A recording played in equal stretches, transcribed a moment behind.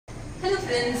Hello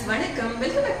friends, welcome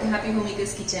back to Happy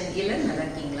Homemakers Kitchen. எல்லாரும் நல்லா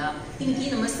இருக்கீங்களா?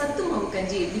 இன்னைக்கு நம்ம சத்து மாவு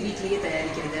கஞ்சி எப்படி வீட்லயே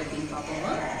தயாரிக்கிறது அப்படினு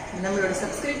பாப்போமா. நம்மளோட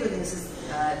சப்ஸ்கிரைபர் மிஸ்ஸஸ்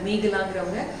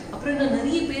மேகலாங்கறவங்க அப்புறம் நான்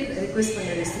நிறைய பேர் ரிக்வெஸ்ட்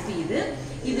பண்ண ரெசிபி இது.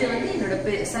 இது வந்து என்னோட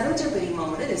சரோஜா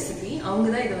பெரியம்மாவோட ரெசிபி. அவங்க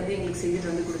தான் இத வந்து எங்களுக்கு செஞ்சு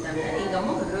வந்து கொடுத்தாங்க. எங்க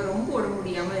அம்மா ரொம்ப உடம்பு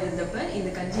முடியாம இருந்தப்ப இந்த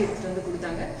கஞ்சி எடுத்து வந்து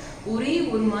கொடுத்தாங்க. ஒரே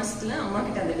ஒரு மாசத்துல அம்மா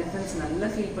கிட்ட அந்த டிஃபரன்ஸ் நல்லா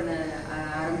ஃபீல் பண்ண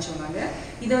ஆரம்பிச்சோம்ங்க.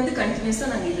 இத வந்து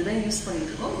கண்டினியூஸா நாங்க இதுதான் யூஸ்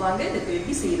பண்ணிட்டு இருக்கோம். வாங்க இத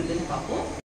எப்படி செய்யறதுன்னு பாப்போம்.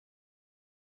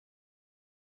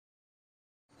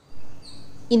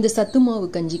 இந்த சத்து மாவு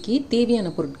கஞ்சிக்கு தேவையான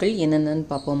பொருட்கள் என்னென்னன்னு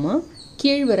பாப்போமா.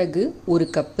 கேழ்வரகு 1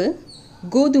 கப்பு,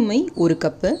 கோதுமை 1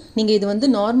 கப்பு. நீங்கள் இது வந்து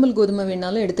நார்மல் கோதுமை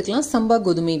வேணாலும் எடுத்துக்கலாம், சம்பா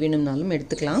கோதுமை வேணும்னாலும்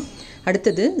எடுத்துக்கலாம்.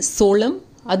 அடுத்தது சோளம்,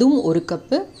 அதுவும் 1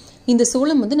 கப்பு. இந்த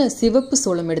சோளம் வந்து நான் சிவப்பு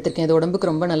சோளம் எடுத்திருக்கேன், இது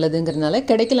உடம்புக்கு ரொம்ப நல்லதுங்கிறதுனால.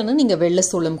 கிடைக்கலன்னா நீங்கள் வெள்ளை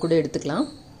சோளம் கூட எடுத்துக்கலாம்.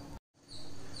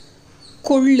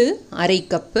 கொள்ளு 1/2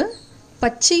 கப்பு,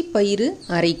 பச்சை பயிறு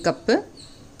 1/2 கப்பு,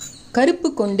 கருப்பு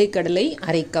கொண்டை கடலை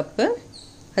 1/2 கப்பு,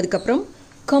 அதுக்கப்புறம்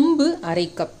கம்பு 1/2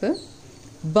 கப்பு,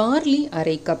 பார்லி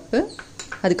 1/2 கப்பு,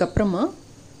 அதுக்கப்புறமா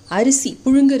அரிசி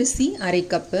புழுங்கரிசி 1/2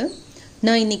 கப்பு.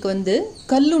 நான் இன்னைக்கு வந்து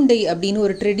கல்லுண்டை அப்படின்னு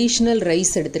ஒரு ட்ரெடிஷ்னல்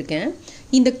ரைஸ் எடுத்திருக்கேன்.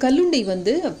 இந்த கல்லுண்டை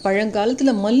வந்து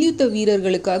பழங்காலத்தில் மல்யுத்த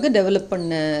வீரர்களுக்காக டெவலப்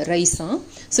பண்ண ரைஸாம்.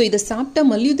 ஸோ இதை சாப்பிட்டா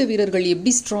மல்யுத்த வீரர்கள்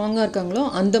எப்படி ஸ்ட்ராங்காக இருக்காங்களோ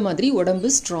அந்த மாதிரி உடம்பு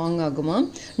ஸ்ட்ராங் ஆகுமா.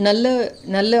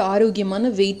 நல்ல ஆரோக்கியமான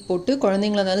வெயிட் போட்டு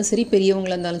குழந்தைங்களா இருந்தாலும் சரி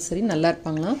பெரியவங்களா இருந்தாலும் சரி நல்லா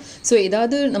இருப்பாங்களாம். ஸோ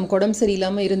ஏதாவது நமக்கு உடம்பு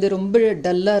சரியில்லாமல் இருந்து ரொம்ப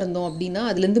டல்லாக இருந்தோம் அப்படின்னா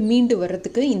அதுலேருந்து மீண்டு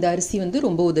வர்றதுக்கு இந்த அரிசி வந்து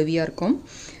ரொம்ப உதவியாக இருக்கும்.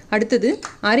 அடுத்தது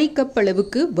 1/2 கப்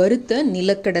அளவுக்கு வறுத்த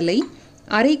நிலக்கடலை,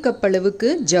 1/2 கப் அளவுக்கு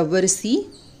ஜவ்வரிசி,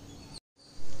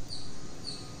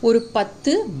 ஒரு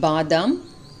 10 பாதாம்,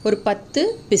 ஒரு 10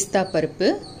 பிஸ்தா பருப்பு.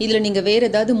 இதில் நீங்கள் வேறு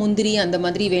ஏதாவது முந்திரி அந்த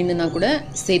மாதிரி வேணும்னா கூட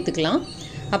சேர்த்துக்கலாம்.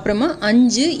 அப்புறமா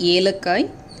 5 ஏலக்காய்,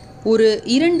 ஒரு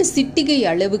 2 சிட்டிகை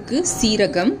அளவுக்கு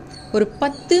சீரகம், ஒரு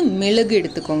 10 மிளகு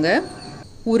எடுத்துக்கோங்க,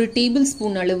 1 டேபிள்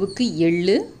ஸ்பூன் அளவுக்கு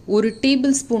எள்ளு, 1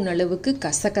 டேபிள் ஸ்பூன் அளவுக்கு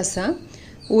கசகசா,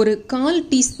 ஒரு 1/4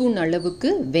 டீஸ்பூன் அளவுக்கு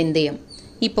வெந்தயம்.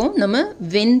 இப்போ நம்ம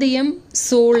வெந்தயம்,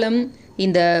 சோளம்,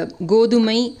 இந்த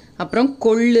கோதுமை, அப்புறம்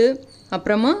கொள்ளு,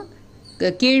 அப்புறமா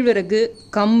கேழ்வரகு,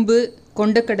 கம்பு,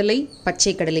 கொண்டக்கடலை,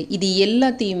 பச்சை கடலை இது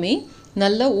எல்லாத்தையுமே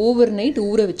நல்லா ஓவர் நைட்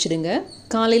ஊற வச்சுடுங்க.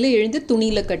 காலையில் எழுந்து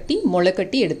துணியில் கட்டி முளை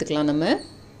கட்டி எடுத்துக்கலாம். நம்ம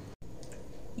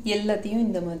எல்லாத்தையும்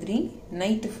இந்த மாதிரி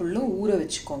நைட்டு ஃபுல்லும் ஊற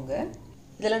வச்சுக்கோங்க.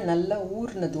 இதெல்லாம் நல்லா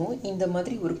ஊறினதும் இந்த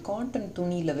மாதிரி ஒரு காட்டன்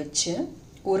துணியில் வச்சு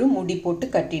ஒரு முடி போட்டு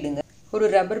கட்டிடுங்க. ஒரு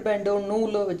ரப்பர் பேண்டோ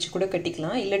நூலோ வச்சு கூட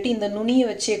கட்டிக்கலாம். இல்லாட்டி இந்த நுனியை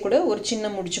வச்சே கூட ஒரு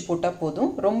சின்ன முடிச்சு போட்டால் போதும்.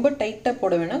 ரொம்ப டைட்டாக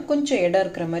போட வேணாம், கொஞ்சம் இடம்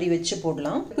இருக்கிற மாதிரி வச்சு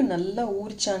போடலாம். நல்லா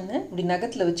ஊறிச்சான்னு இப்படி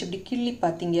நகத்தில் வச்சு இப்படி கிள்ளி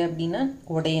பார்த்தீங்க அப்படின்னா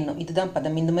உடையணும். இதுதான்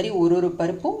பதம். இந்த மாதிரி ஒரு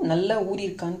பருப்பும் நல்லா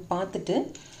ஊறியிருக்கான்னு பார்த்துட்டு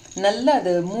நல்லா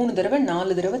அதை 3 தடவை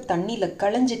 4 தடவை தண்ணியில்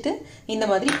களைஞ்சிட்டு இந்த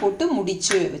மாதிரி போட்டு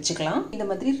முடிச்சு வச்சுக்கலாம். இந்த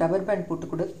மாதிரி ரப்பர் பேண்ட் போட்டு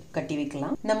கூட கட்டி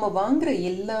வைக்கலாம். நம்ம வாங்குற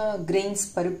எல்லா கிரெயின்ஸ்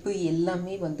பருப்பு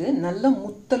எல்லாமே வந்து நல்ல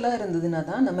முத்தலாக இருந்ததுன்னா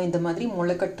தான் நம்ம இந்த மாதிரி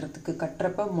முளை கட்டுறதுக்கு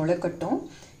கட்டுறப்ப முளை கட்டும்.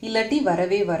 இல்லாட்டி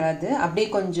வரவே வராது.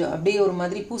 அப்படியே ஒரு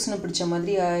மாதிரி பூசணை பிடிச்ச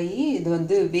மாதிரி ஆகி இது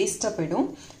வந்து வேஸ்ட்டாக போயிடும்.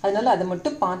 அதனால அதை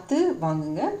மட்டும் பார்த்து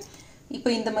வாங்குங்க. இப்போ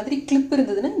இந்த மாதிரி கிளிப்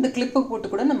இருந்ததுன்னா இந்த கிளிப்பை போட்டு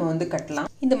கூட நம்ம வந்து கட்டலாம்.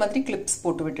 இந்த மாதிரி கிளிப்ஸ்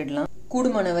போட்டு விட்டுடலாம்.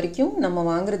 கூடுமான வரைக்கும் நம்ம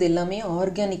வாங்குறது எல்லாமே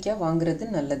ஆர்கானிக்காக வாங்குறது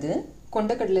நல்லது.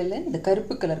 கொண்டக்கடலையில் இந்த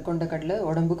கருப்பு கலர் கொண்டக்கடலை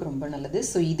உடம்புக்கு ரொம்ப நல்லது.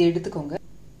 ஸோ இதை எடுத்துக்கோங்க.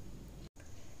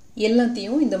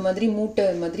 எல்லாத்தையும் இந்த மாதிரி மூட்டை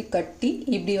மாதிரி கட்டி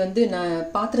இப்படி வந்து நான்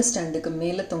பாத்திர ஸ்டாண்டுக்கு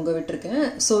மேலே தொங்க விட்டுருக்கேன்.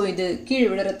 ஸோ இது கீழே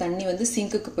விடுற தண்ணி வந்து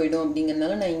சிங்க்குக்கு போயிடும்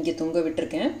அப்படிங்கிறதுனால நான் இங்கே தொங்க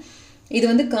விட்டுருக்கேன். இது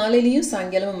வந்து காலையிலையும்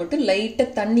சாயங்காலமும் மட்டும்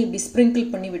லைட்டாக தண்ணி இப்படி ஸ்ப்ரிங்கிள்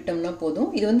பண்ணி விட்டோம்னா போதும்.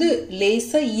 இது வந்து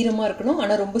லேசாக ஈரமாக இருக்கணும்,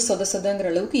 ஆனால் ரொம்ப சொதங்கிற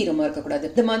அளவுக்கு ஈரமாக இருக்கக்கூடாது.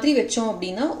 இந்த மாதிரி வச்சோம்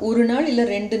அப்படின்னா 1 நாள் இல்லை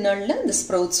 2 நாளில் இந்த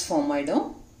ஸ்ப்ரவுட்ஸ் ஃபார்ம் ஆகிடும்.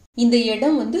 இந்த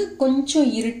இடம் வந்து கொஞ்சம்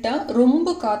இருட்டா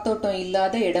ரொம்ப காத்தோட்டம்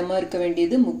இல்லாத இடமா இருக்க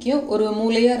வேண்டியது முக்கியம். ஒரு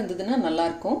மூலையாக இருந்ததுன்னா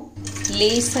நல்லாயிருக்கும்.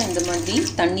 லேசாக இந்த மாதிரி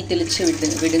தண்ணி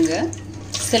தெளித்து விடுங்க.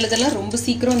 சிலதெல்லாம் ரொம்ப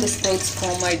சீக்கிரம் இந்த ஸ்ப்ரவுட்ஸ்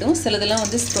ஃபார்ம் ஆகிடும், சிலதெல்லாம்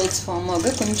வந்து ஸ்ப்ரவுட்ஸ் ஃபார்ம்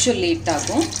ஆக கொஞ்சம் லேட்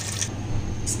ஆகும்.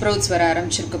 ஸ்ப்ரவுட்ஸ் வர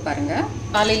ஆரம்பிச்சிருக்கு பாருங்க.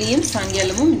 காலையிலையும்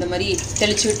சாயங்காலமும் இந்த மாதிரி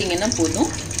தெளிச்சு விட்டீங்கன்னா போதும்.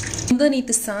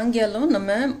 நேற்று சாயங்காலம்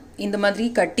நம்ம இந்த மாதிரி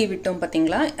கட்டி விட்டோம்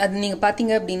பார்த்தீங்களா, அது நீங்கள்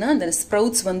பார்த்தீங்க அப்படின்னா அந்த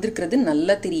ஸ்ப்ரவுட்ஸ் வந்திருக்கிறது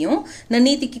நல்லா தெரியும். நான்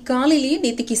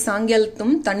நேற்றுக்கு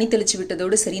சாயங்காலத்தும் தண்ணி தெளிச்சு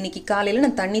விட்டதோடு சரி, இன்னைக்கு காலையில்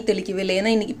நான் தண்ணி தெளிக்கவே இல்லை.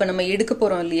 ஏன்னா இன்னைக்கு இப்போ நம்ம எடுக்க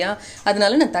போகிறோம் இல்லையா,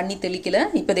 அதனால நான் தண்ணி தெளிக்கல.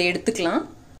 இப்போ இதை எடுத்துக்கலாம்.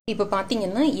 இப்போ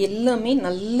பார்த்தீங்கன்னா எல்லாமே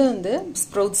நல்ல அந்த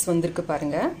ஸ்ப்ரவுட்ஸ் வந்திருக்கு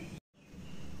பாருங்க.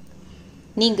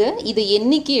 நீங்கள் இதை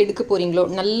என்னைக்கு எடுக்க போகிறீங்களோ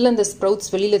நல்ல அந்த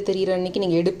ஸ்ப்ரவுட்ஸ் வெளியில் தெரிகிற அன்றைக்கி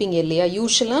நீங்கள் எடுப்பீங்க இல்லையா.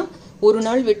 யூஸ்வலாக ஒரு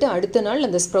நாள் விட்டு அடுத்த நாள்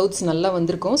அந்த ஸ்ப்ரவுட்ஸ் நல்லா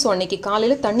வந்திருக்கும். ஸோ அன்றைக்கி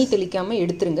காலையில் தண்ணி தெளிக்காமல்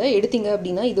எடுத்துருங்க. எடுத்தீங்க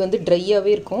அப்படின்னா இது வந்து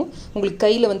ட்ரையாகவே இருக்கும், உங்களுக்கு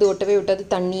கையில் வந்து ஒட்டவே ஒட்டாது,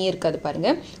 தண்ணியே இருக்காது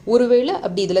பாருங்கள். ஒருவேளை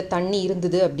அப்படி இதில் தண்ணி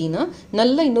இருந்தது அப்படின்னா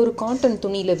நல்லா இன்னொரு காட்டன்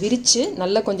துணியில் விரித்து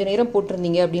நல்லா கொஞ்சம் நேரம்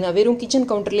போட்டிருந்தீங்க அப்படின்னா, வெறும் கிச்சன்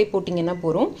கவுண்டர்லேயே போட்டிங்கன்னா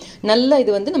போகிறோம், நல்லா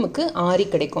இது வந்து நமக்கு ஆறி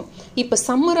கிடைக்கும். இப்போ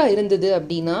சம்மராக இருந்தது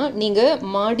அப்படின்னா நீங்கள்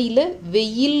மாடியில்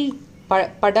வெயில்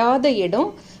படாத இடம்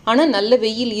ஆனால் நல்ல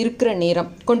வெயில் இருக்கிற நேரம்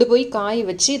கொண்டு போய் காய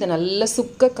வச்சு இதை நல்லா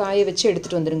சுக்க காய வச்சு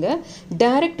எடுத்துகிட்டு வந்துடுங்க.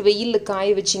 டைரக்ட் வெயிலில் காய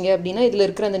வச்சிங்க அப்படின்னா இதில்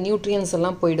இருக்கிற அந்த நியூட்ரியன்ஸ்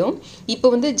எல்லாம் போயிடும். இப்போ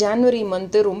வந்து ஜான்வரி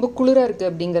மந்த்து ரொம்ப குளிராக இருக்குது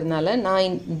அப்படிங்கிறதுனால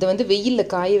நான் இதை வந்து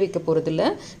வெயிலில் காய வைக்க போகிறதில்ல.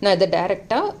 நான் இதை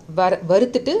டைரெக்டாக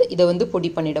வறுத்துட்டு இதை வந்து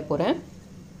பொடி பண்ணிட போகிறேன்.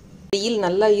 வெயில்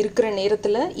நல்லா இருக்கிற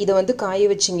நேரத்தில் இதை வந்து காய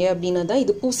வச்சிங்க அப்படின்னா தான்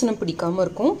இது பூசணம் பிடிக்காமல்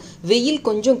இருக்கும். வெயில்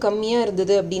கொஞ்சம் கம்மியாக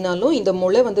இருந்தது அப்படின்னாலும் இந்த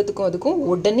முளை வந்ததுக்கும் அதுக்கும்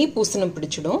உடனே பூசணம்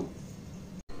பிடிச்சிடும்.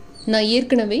 நான்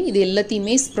ஏற்கனவே இது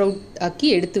எல்லாத்தையுமே ஸ்ப்ரவுட் ஆக்கி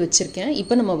எடுத்து வச்சுருக்கேன்.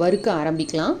 இப்போ நம்ம வறுக்க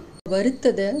ஆரம்பிக்கலாம்.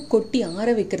 வறுத்ததை கொட்டி ஆற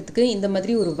வைக்கிறதுக்கு இந்த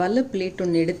மாதிரி ஒரு வலை பிளேட்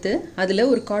ஒன்று எடுத்து அதில்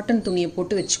ஒரு காட்டன் துணியை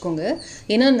போட்டு வச்சுக்கோங்க.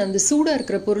 ஏன்னா அந்த சூடாக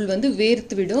இருக்கிற பொருள் வந்து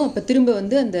வேர்த்து விடும். அப்போ திரும்ப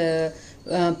வந்து அந்த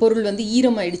பொருள் வந்து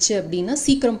ஈரமாயிடுச்சு அப்படின்னா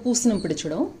சீக்கிரம் பூசணம்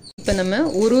பிடிச்சிடும். இப்போ நம்ம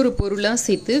ஒரு பொருளாக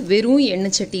சேர்த்து வெறும்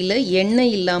எண்ணெய் சட்டியில்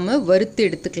எண்ணெய் இல்லாமல் வறுத்து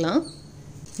எடுத்துக்கலாம்.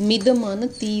 மிதமான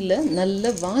தீயில்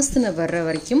நல்ல வாசனை வர்ற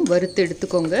வரைக்கும் வறுத்து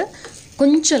எடுத்துக்கோங்க.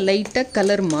 கொஞ்சம் லைட்டாக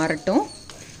கலர் மாறட்டும்.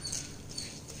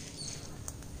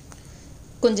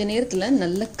 கொஞ்ச நேரத்தில்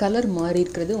நல்ல கலர் மாறி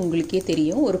இருக்கிறது உங்களுக்கே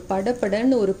தெரியும். ஒரு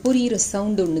படப்படன்னு ஒரு புரியிற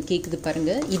சவுண்டு ஒன்று கேட்குது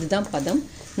பாருங்கள், இதுதான் பதம்.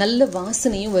 நல்ல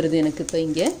வாசனையும் வருது எனக்கு. இப்போ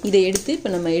இங்கே இதை எடுத்து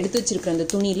இப்போ நம்ம எடுத்து வச்சுருக்கிற அந்த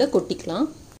துணியில் கொட்டிக்கலாம்.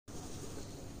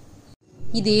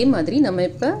 இதே மாதிரி நம்ம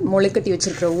இப்போ முளைக்கட்டி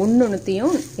வச்சுருக்கிற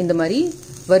ஒன்றுத்தையும் இந்த மாதிரி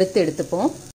வறுத்து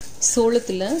எடுத்துப்போம்.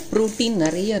 சோளத்தில் புரோட்டீன்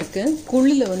நிறைய இருக்குது.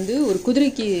 கொள்ளில் வந்து ஒரு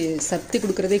குதிரைக்கு சக்தி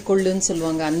கொடுக்குறதே கொள்ளுன்னு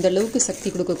சொல்லுவாங்க, அந்த அளவுக்கு சக்தி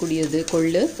கொடுக்கக்கூடியது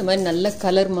கொள்ளு. இந்த மாதிரி நல்ல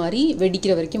கலர் மாதிரி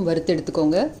வெடிக்கிற வரைக்கும் வறுத்து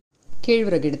எடுத்துக்கோங்க.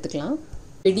 கேழ்வரகு எடுத்துக்கலாம்.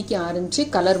 வெடிக்க ஆரம்பித்து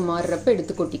கலர் மாறுறப்ப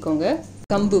எடுத்து கொட்டிக்கோங்க.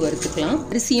 கம்பு வறுத்துக்கலாம்.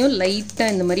 அரிசியும்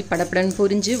லைட்டாக இந்த மாதிரி படப்படன்னு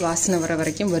பொரிஞ்சு வாசனை வர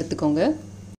வரைக்கும் வறுத்துக்கோங்க.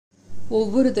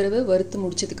 ஒவ்வொரு தடவை வறுத்து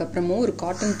முடிச்சதுக்கப்புறமும் ஒரு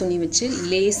காட்டன் துணி வச்சு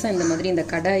லேசாக இந்த மாதிரி இந்த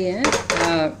கடாயை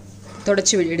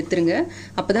தொடச்சி எடுத்துருங்க.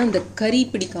 அப்போ தான் அந்த கறி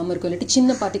பிடிக்காமல் இருக்கும். இல்லாட்டி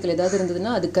சின்ன பார்ட்டிகள் ஏதாவது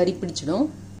இருந்ததுன்னா அது கறி பிடிச்சிடும்.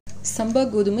 சம்பா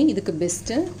கோதுமை இதுக்கு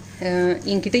பெஸ்ட்டு.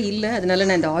 என்கிட்ட இல்லை, அதனால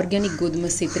நான் இந்த ஆர்கானிக் கோதுமை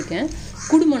சேர்த்துருக்கேன்.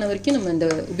 கூடுமான வரைக்கும் நம்ம இந்த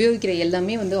உபயோகிக்கிற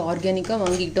எல்லாமே வந்து ஆர்கானிக்காக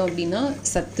வாங்கிக்கிட்டோம் அப்படின்னா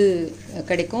சத்து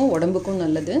கிடைக்கும், உடம்புக்கும்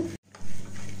நல்லது.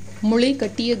 முளை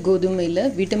கட்டிய கோதுமையில்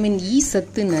விட்டமின் இ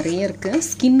சத்து நிறைய இருக்குது.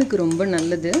 ஸ்கின்னுக்கு ரொம்ப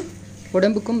நல்லது,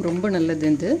 உடம்புக்கும் ரொம்ப நல்லது.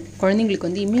 இது குழந்தைங்களுக்கு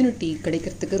வந்து இம்யூனிட்டி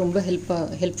கிடைக்கிறதுக்கு ரொம்ப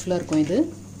ஹெல்ப்ஃபுல்லாக இருக்கும். இது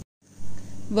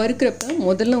வறுக்கிறப்ப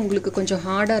முதல்ல உங்களுக்கு கொஞ்சம்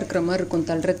ஹார்டாக இருக்கிற மாதிரி இருக்கும்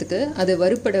தள்ளுறதுக்கு. அது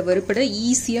வறுப்பட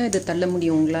ஈஸியாக இதை தள்ள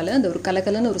முடியும் உங்களால். அந்த ஒரு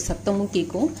கலக்கலன்னு ஒரு சத்தமும்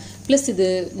கேட்கும். ப்ளஸ் இது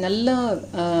நல்லா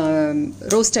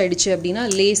ரோஸ்ட் ஆகிடுச்சு அப்படின்னா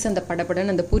லேசாக அந்த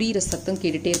படப்படன்னு அந்த புரியிற சத்தம்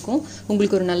கேட்டுகிட்டே இருக்கும்.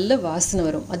 உங்களுக்கு ஒரு நல்ல வாசனை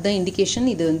வரும். அதுதான்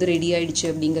இண்டிகேஷன் இது வந்து ரெடி ஆகிடுச்சு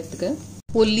அப்படிங்கிறதுக்கு.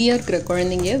 ஒல்லியாக இருக்கிற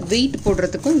குழந்தைங்க வெயிட்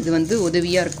போடுறதுக்கும் இது வந்து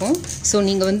உதவியாக இருக்கும். ஸோ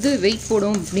நீங்கள் வந்து வெயிட்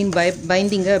போடும் அப்படின்னு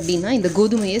பயந்தீங்க அப்படின்னா இந்த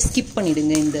கோதுமையை ஸ்கிப்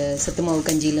பண்ணிவிடுங்க இந்த சத்துமாவு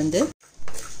கஞ்சியிலேருந்து.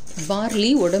 பார்லி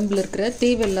உடம்புல இருக்கிற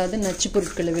தேவையில்லாத நச்சு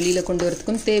பொருட்களை வெளியில் கொண்டு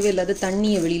வரத்துக்கும் தேவையில்லாத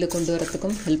தண்ணியை வெளியில் கொண்டு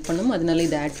வரத்துக்கும் ஹெல்ப் பண்ணும். அதனால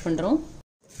இதை ஆட் பண்ணுறோம்.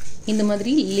 இந்த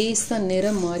மாதிரி லேசாக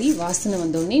நிறம் மாறி வாசனை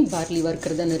வந்தோடனே பார்லி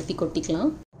வறுக்கிறத நிறுத்தி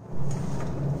கொட்டிக்கலாம்.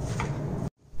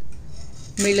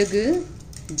 மிளகு,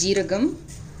 ஜீரகம்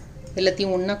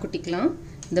எல்லாத்தையும் ஒன்றா கொட்டிக்கலாம்.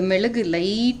 இந்த மிளகு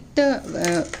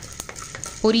லைட்டாக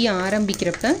பொரிய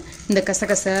ஆரம்பிக்கிறப்ப இந்த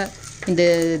கசகசை இந்த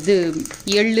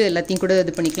எள்ளு எல்லாத்தையும் கூட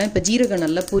இது பண்ணிக்கலாம். இப்போ ஜீரகம்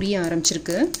நல்லா பொரிய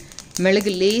ஆரம்பிச்சிருக்கு,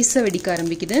 மிளகு லேசாக வெடிக்க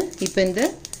ஆரம்பிக்குது. இப்போ இந்த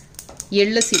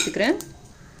எள்ளை சேர்த்துக்கிறேன்,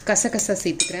 கசகசா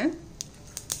சேர்த்துக்கிறேன்.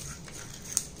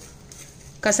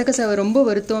 கசகசாவை ரொம்ப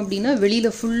வறுத்தோம் அப்படின்னா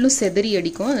வெளியில் ஃபுல்லும் செதறி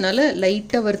அடிக்கும். அதனால்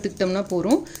லைட்டாக வறுத்துக்கிட்டோம்னா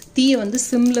போகிறோம். தீயை வந்து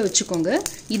சிம்மில் வச்சுக்கோங்க.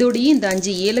 இதோடையே இந்த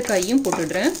 5 ஏலக்காயும்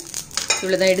போட்டுடுறேன்.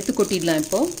 இவ்வளோதான், எடுத்து கொட்டிடலாம்.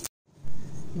 இப்போது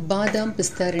பாதாம்,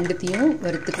 பிஸ்தா ரெண்டுத்தையும்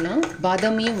வறுத்துக்கலாம்.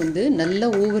 பாதாமையும் வந்து நல்லா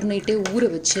ஓவர் நைட்டே ஊற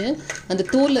வச்சு அந்த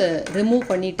தோலை ரிமூவ்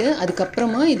பண்ணிவிட்டு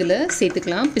அதுக்கப்புறமா இதில்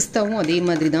சேர்த்துக்கலாம். பிஸ்தாவும் அதே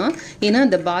மாதிரி தான். ஏன்னா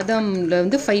அந்த பாதாமில்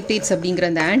வந்து ஃபைட்டேட்ஸ் அப்படிங்கிற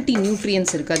அந்த ஆன்டி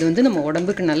நியூட்ரியன்ஸ் இருக்குது. அது வந்து நம்ம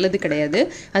உடம்புக்கு நல்லது கிடையாது.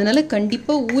 அதனால்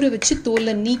கண்டிப்பாக ஊற வச்சு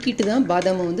தோலை நீக்கிட்டு தான்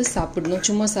பாதாமை வந்து சாப்பிடணும்.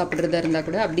 சும்மா சாப்பிட்றதா இருந்தால்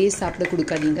கூட அப்படியே சாப்பிட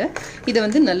கொடுக்காதீங்க. இதை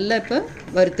வந்து நல்லா இப்போ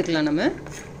வறுத்துக்கலாம். நம்ம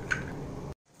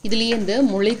இதுலேயே இந்த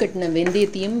முளை கட்டின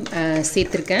வெந்தயத்தையும்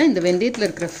சேர்த்துருக்கேன். இந்த வெந்தயத்தில்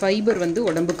இருக்கிற ஃபைபர் வந்து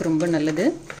உடம்புக்கு ரொம்ப நல்லது.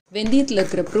 வெந்தயத்தில்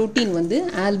இருக்கிற ப்ரோட்டீன் வந்து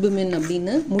ஆல்புமின்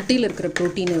அப்படின்னு முட்டையில் இருக்கிற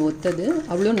ப்ரோட்டீனை ஒத்தது,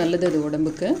 அவ்வளோ நல்லது அது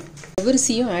உடம்புக்கு.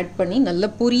 அரிசியும் ஆட் பண்ணி நல்லா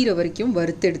பொரியிற வரைக்கும்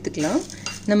வறுத்து எடுத்துக்கலாம்.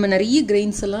 நம்ம நிறைய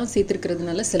கிரெயின்ஸ் எல்லாம்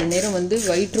சேர்த்துருக்கிறதுனால சில நேரம் வந்து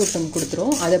வயிற்றோட்டம்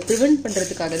கொடுத்துரும். அதை ப்ரிவெண்ட்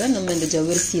பண்ணுறதுக்காக தான் நம்ம இந்த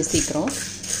ஜவ்வரிசியை சேர்க்குறோம்.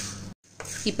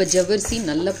 இப்போ ஜவ்வரிசி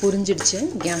நல்லா பொரிஞ்சிடுச்சு.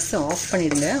 கேஸை ஆஃப்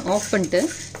பண்ணிடுங்க. ஆஃப் பண்ணிட்டு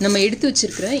நம்ம எடுத்து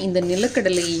வச்சிருக்கிற இந்த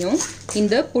நிலக்கடலையையும்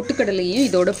இந்த பொட்டுக்கடலையும்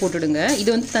இதோட போட்டுடுங்க. இது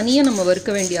வந்து தனியாக நம்ம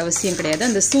வறுக்க வேண்டிய அவசியம் கிடையாது.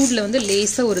 அந்த சூடில் வந்து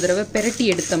லேசாக ஒரு தடவை பெரட்டி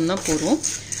எடுத்தோம்னா போதும்.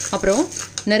 அப்புறம்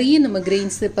நிறைய நம்ம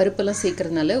கிரெயின்ஸு பருப்பெல்லாம்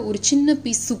சேர்க்கறதுனால ஒரு சின்ன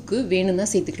பீஸ் சுக்கு வேணும்னா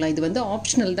சேர்த்துக்கலாம். இது வந்து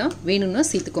ஆப்ஷனல் தான், வேணும்னா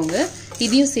சேர்த்துக்கோங்க.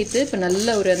 இதையும் சேர்த்து இப்போ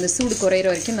நல்லா ஒரு அந்த சூடு குறையிற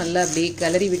வரைக்கும் நல்லா அப்படியே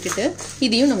கிளறி விட்டுட்டு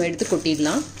இதையும் நம்ம எடுத்து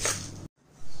கொட்டிடலாம்.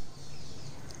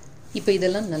 இப்போ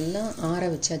இதெல்லாம் நல்லா ஆற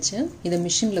வச்சாச்சு. இதை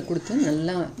மிஷினில் கொடுத்து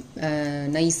நல்லா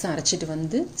நைஸாக அரைச்சிட்டு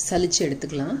வந்து சலிச்சு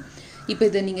எடுத்துக்கலாம். இப்போ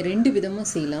இதை நீங்கள் 2 விதமாக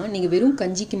செய்யலாம். நீங்கள் வெறும்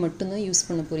கஞ்சிக்கு மட்டும்தான் யூஸ்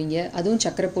பண்ண போகிறீங்க, அதுவும்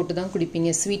சக்கரை போட்டு தான் குடிப்பீங்க,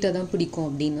 ஸ்வீட்டாக தான் பிடிக்கும்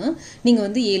அப்படின்னா நீங்கள்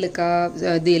வந்து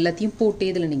ஏலக்காய் இது எல்லாத்தையும் போட்டு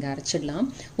இதில் நீங்கள் அரைச்சிடலாம்.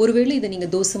 ஒருவேளை இதை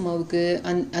நீங்கள் தோசை மாவுக்கு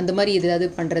அந்த மாதிரி எதாவது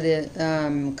பண்ணுறது,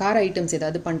 கார ஐட்டம்ஸ்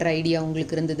ஏதாவது பண்ணுற ஐடியா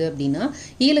உங்களுக்கு இருந்தது அப்படின்னா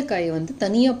ஏலக்காயை வந்து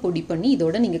தனியாக பொடி பண்ணி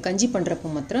இதோட நீங்கள் கஞ்சி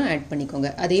பண்ணுறப்போ மாத்திரம் ஆட்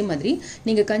பண்ணிக்கோங்க. அதே மாதிரி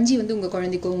நீங்கள் கஞ்சி வந்து உங்கள்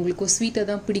குழந்தைக்கோ உங்களுக்கோ ஸ்வீட்டாக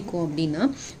தான் பிடிக்கும் அப்படின்னா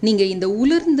நீங்கள் இந்த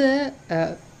உலர்ந்த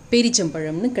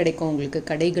பேரிச்சம்பழம்னு கிடைக்கும் உங்களுக்கு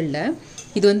கடைகளில்.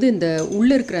 இது வந்து இந்த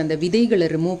உள்ளே இருக்கிற அந்த விதைகளை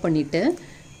ரிமூவ் பண்ணிவிட்டு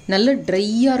நல்ல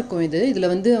ட்ரையாக இருக்கும். இதில்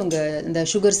வந்து அவங்க இந்த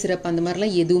சுகர் சிரப் அந்த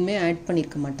மாதிரிலாம் எதுவுமே ஆட்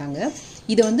பண்ணியிருக்க மாட்டாங்க.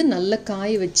 இதை வந்து நல்லா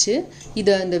காய வச்சு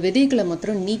இதை அந்த விதைகளை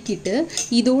மாத்திரம் நீக்கிட்டு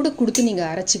இதோட கொடுத்து நீங்கள்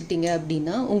அரைச்சிக்கிட்டீங்க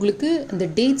அப்படின்னா உங்களுக்கு இந்த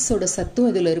டேட்ஸோட சத்தும்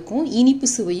இதில் இருக்கும், இனிப்பு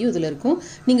சுவையும் இதில் இருக்கும்.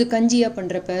 நீங்கள் கஞ்சியாக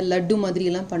பண்ணுறப்ப லட்டு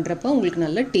மாதிரியெல்லாம் பண்ணுறப்ப உங்களுக்கு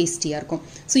நல்லா டேஸ்டியாக இருக்கும்.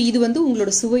 ஸோ இது வந்து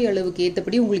உங்களோட சுவை அளவுக்கு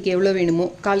ஏற்றபடி உங்களுக்கு எவ்வளோ வேணுமோ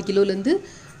 1/4 கிலோலேருந்து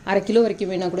 1/2 கிலோ வரைக்கும்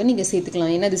வேணால் கூட நீங்கள்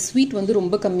சேர்த்துக்கலாம். ஏன்னா அது ஸ்வீட் வந்து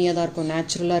ரொம்ப கம்மியாக தான் இருக்கும்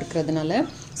நேச்சுரலாக இருக்கிறதுனால.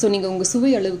 ஸோ நீங்கள் உங்கள்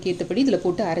சுவை அளவுக்கு ஏற்றபடி இதில்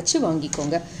போட்டு அரைச்சி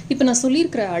வாங்கிக்கோங்க. இப்போ நான்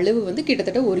சொல்லியிருக்கிற அளவு வந்து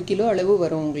கிட்டத்தட்ட 1 கிலோ அளவு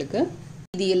வரும் உங்களுக்கு.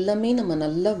 இது எல்லாமே நம்ம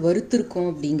நல்லா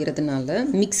வறுத்துருக்கோம் அப்படிங்கிறதுனால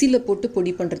மிக்சியில் போட்டு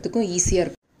பொடி பண்ணுறதுக்கும் ஈஸியாக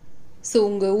இருக்கும். ஸோ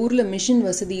உங்கள் ஊரில் மிஷின்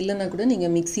வசதி இல்லைன்னா கூட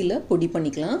நீங்கள் மிக்சியில் பொடி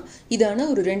பண்ணிக்கலாம். இது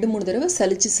ஆனால் ஒரு 2-3 தடவை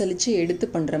சலிச்சு எடுத்து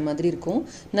பண்ணுற மாதிரி இருக்கும்.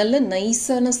 நல்ல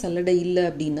நைஸான சல்லடை இல்லை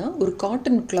அப்படின்னா ஒரு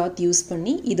காட்டன் கிளாத் யூஸ்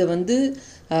பண்ணி இதை வந்து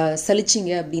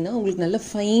சலிச்சிங்க அப்படின்னா உங்களுக்கு நல்ல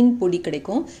ஃபைன் பொடி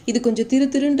கிடைக்கும். இது கொஞ்சம்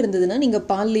திருன்னு இருந்ததுன்னா நீங்கள்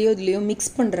பால்லையோ இதுலையோ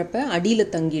மிக்ஸ் பண்ணுறப்ப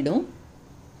அடியில் தங்கிடும்.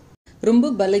 ரொம்ப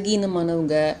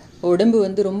பலகீனமானவங்க, உடம்பு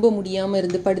வந்து ரொம்ப முடியாமல்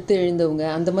இருந்து படுத்து எழுந்தவங்க,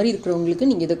 அந்த மாதிரி இருக்கிறவங்களுக்கு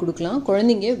நீங்கள் இதை கொடுக்கலாம்.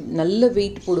 குழந்தைங்க நல்ல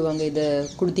வெயிட் போடுவாங்க. இதை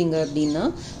கொடுத்தீங்க அப்படின்னா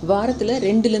வாரத்தில்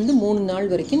 2லேருந்து 3 நாள்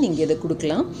வரைக்கும் நீங்கள் இதை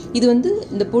கொடுக்கலாம். இது வந்து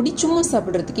இந்த பொடி சும்மா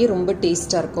சாப்பிட்றதுக்கே ரொம்ப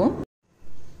டேஸ்ட்டாக இருக்கும்.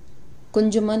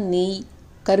 கொஞ்சமாக நெய்,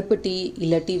 கருப்பட்டி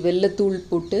இல்லாட்டி வெள்ளைத்தூள்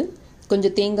போட்டு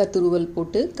கொஞ்சம் தேங்காய் துருவல்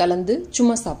போட்டு கலந்து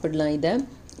சும்மா சாப்பிடலாம். இதை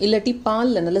இல்லாட்டி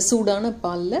பாலில் நல்ல சூடான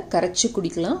பாலில் கரைச்சி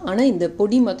குடிக்கலாம். ஆனால் இந்த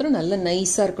பொடி மாத்திரம் நல்ல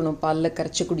நைஸாக இருக்கணும் பாலில்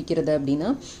கரைச்சி குடிக்கிறது அப்படின்னா.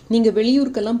 நீங்கள்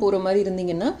வெளியூருக்கெல்லாம் போகிற மாதிரி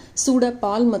இருந்தீங்கன்னா சூடாக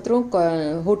பால் மாத்திரம்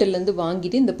ஹோட்டல்லேருந்து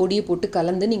வாங்கிட்டு இந்த பொடியை போட்டு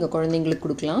கலந்து நீங்கள் குழந்தைங்களுக்கு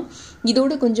கொடுக்கலாம்.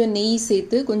 இதோட கொஞ்சம் நெய்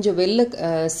சேர்த்து கொஞ்சம் வெள்ளை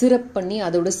சிரப் பண்ணி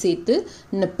அதோட சேர்த்து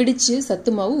பிடிச்சு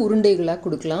சத்து மாவு உருண்டைகளாக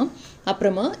கொடுக்கலாம்.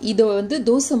 அப்புறமா இதை வந்து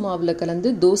தோசை மாவில் கலந்து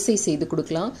தோசை செய்து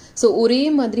கொடுக்கலாம். ஸோ ஒரே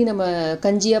மாதிரி நம்ம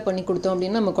கஞ்சியாக பண்ணி கொடுத்தோம்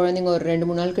அப்படின்னா நம்ம குழந்தைங்க ஒரு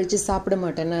 2-3 நாள் கழித்து சாப்பிட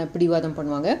மாட்டேன்னு பிடிவாதம்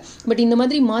பண்ணுவாங்க. பட் இந்த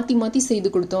மாதிரி மாற்றி செய்து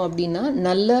கொடுத்தோம் அப்படின்னா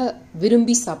நல்லா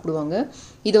விரும்பி சாப்பிடுவாங்க.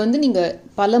 இதை வந்து நீங்கள்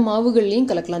பல மாவுகள்லையும்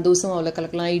கலக்கலாம். தோசை மாவில்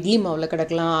கலக்கலாம், இட்லி மாவில்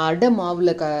கலக்கலாம், அடை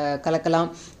மாவில்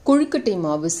கலக்கலாம், கொழுக்கட்டை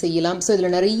மாவு செய்யலாம். ஸோ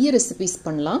இதில் நிறைய ரெசிபிஸ்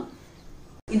பண்ணலாம்.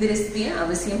 இந்த ரெசிபியை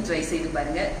அவசியம் ட்ரை செய்து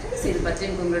பாருங்க. ட்ரை செய்து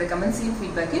பார்த்துட்டு உங்களோட கமெண்ட்ஸையும்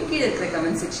ஃபீட்பேக்கையும் கீழே இருக்கிற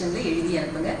கமெண்ட் செக்ஷன்ல எழுதி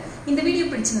அனுப்புங்க. இந்த வீடியோ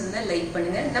பிடிச்சிருந்தா லைக்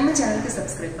பண்ணுங்க. நம்ம சேனலுக்கு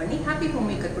சப்ஸ்கிரைப் பண்ணி ஹாப்பி ஹோம்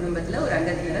மேக்கர் குடும்பத்தில் ஒரு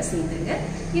அங்கத்தினராக சேர்ந்துருங்க.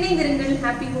 இணைந்திருங்கள்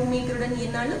ஹாப்பி ஹோம் மேக்கருடன்.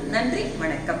 என்னாலும் நன்றி,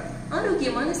 வணக்கம்.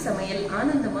 ஆரோக்கியமான சமையல்,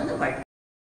 ஆனந்தமான வாழ்க்கை.